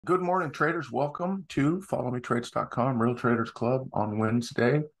Good morning, traders. Welcome to followmetrades.com Real Traders Club on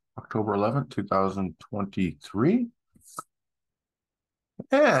Wednesday, October 11th, 2023.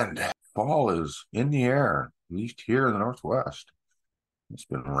 And fall is in the air, at least here in the Northwest. It's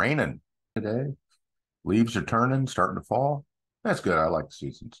been raining today. Leaves are turning, starting to fall. That's good. I like the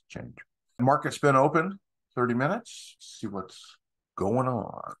seasons change. The market's been open 30 minutes. See what's going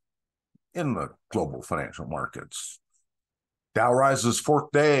on in the global financial markets. Dow rises fourth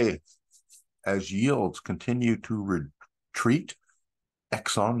day as yields continue to retreat.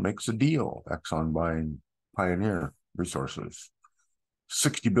 Exxon makes a deal. Exxon buying Pioneer Resources,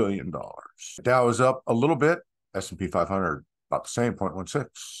 $60 billion. Dow is up a little bit. S&P 500 about the same, 0.16.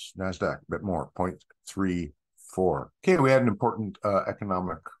 NASDAQ a bit more, 0.34. Okay, we had an important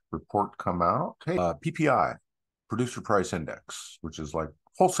economic report come out. Hey, PPI, Producer Price Index, which is like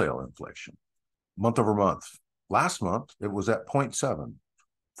wholesale inflation, month over month. Last month, it was at 0.7.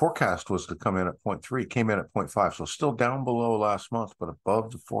 Forecast was to come in at 0.3, came in at 0.5, so still down below last month, but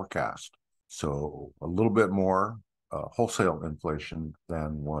above the forecast. So a little bit more wholesale inflation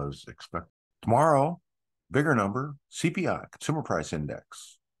than was expected. Tomorrow, bigger number, CPI, Consumer Price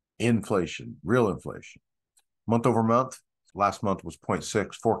Index, inflation, real inflation. Month over month, last month was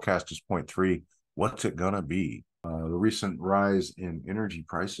 0.6, forecast is 0.3. What's it going to be? The recent rise in energy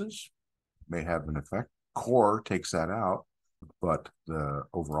prices may have an effect. Core takes that out. But the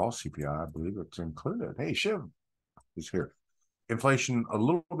overall CPI, I believe it's included. Hey, Shiv is here. Inflation a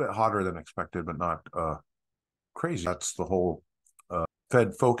little bit hotter than expected, but not crazy. That's the whole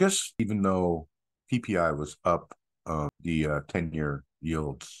Fed focus. Even though PPI was up, the 10-year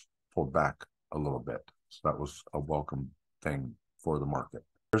yields pulled back a little bit. So that was a welcome thing for the market.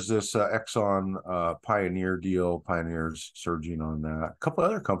 There's this Exxon Pioneer deal. Pioneer's surging on that. A couple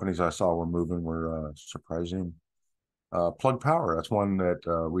other companies I saw were moving were surprising. Plug Power, that's one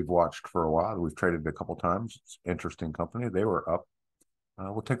that we've watched for a while. We've traded a couple times. It's an interesting company. They were up.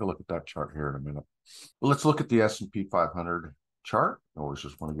 We'll take a look at that chart here in a minute. Let's look at the S&P 500 chart. I always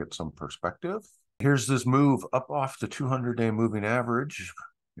just want to get some perspective. Here's this move up off the 200-day moving average.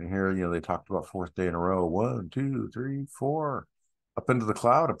 And here, they talked about fourth day in a row. 1, 2, 3, 4. Up into the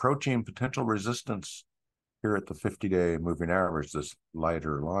cloud, approaching potential resistance here at the 50-day moving average, this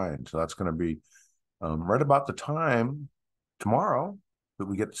lighter line. So that's going to be right about the time tomorrow that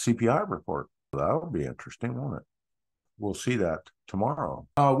we get the CPI report. That'll be interesting, won't it? We'll see that tomorrow.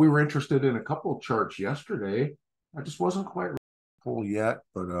 We were interested in a couple of charts yesterday. I just wasn't quite full yet,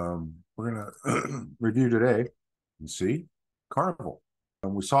 but we're going to review today and see. Carnival.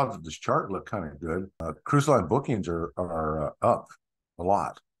 And we saw that this chart looked kind of good. Cruise line bookings are up a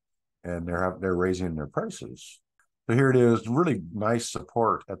lot, and they're raising their prices. So here it is, really nice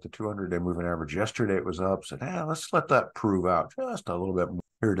support at the 200-day moving average. Yesterday it was up, said, let's let that prove out just a little bit more.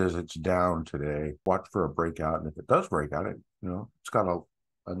 Here it is, it's down today. Watch for a breakout, and if it does break out, it's got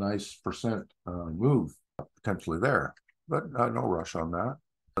a nice percent move potentially there, but no rush on that.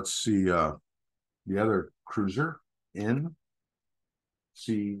 Let's see the other cruiser in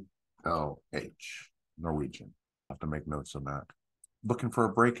CLH, Norwegian. Have to make notes on that. Looking for a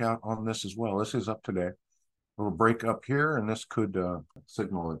breakout on this as well. This is up today. A little break up here, and this could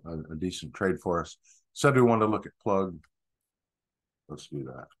signal a decent trade for us. Said we wanted to look at plug. Let's do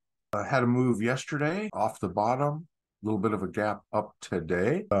that. Had a move yesterday off the bottom, a little bit of a gap up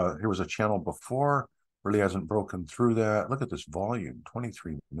today. Here was a channel before, really hasn't broken through that. Look at this volume,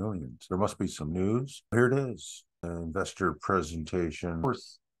 23 million. So there must be some news. Here it is, investor presentation.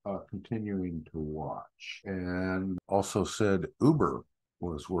 Worth continuing to watch. And also said Uber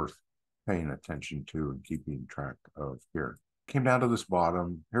was worth paying attention to and keeping track of here. Came down to this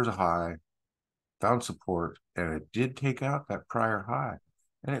bottom. Here's a high, found support, and it did take out that prior high.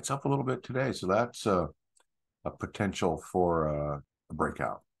 And it's up a little bit today. So that's a potential for a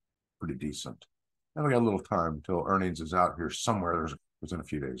breakout. Pretty decent. And we got a little time until earnings is out here somewhere. Within a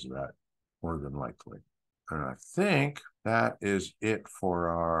few days of that, more than likely. And I think that is it for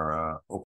our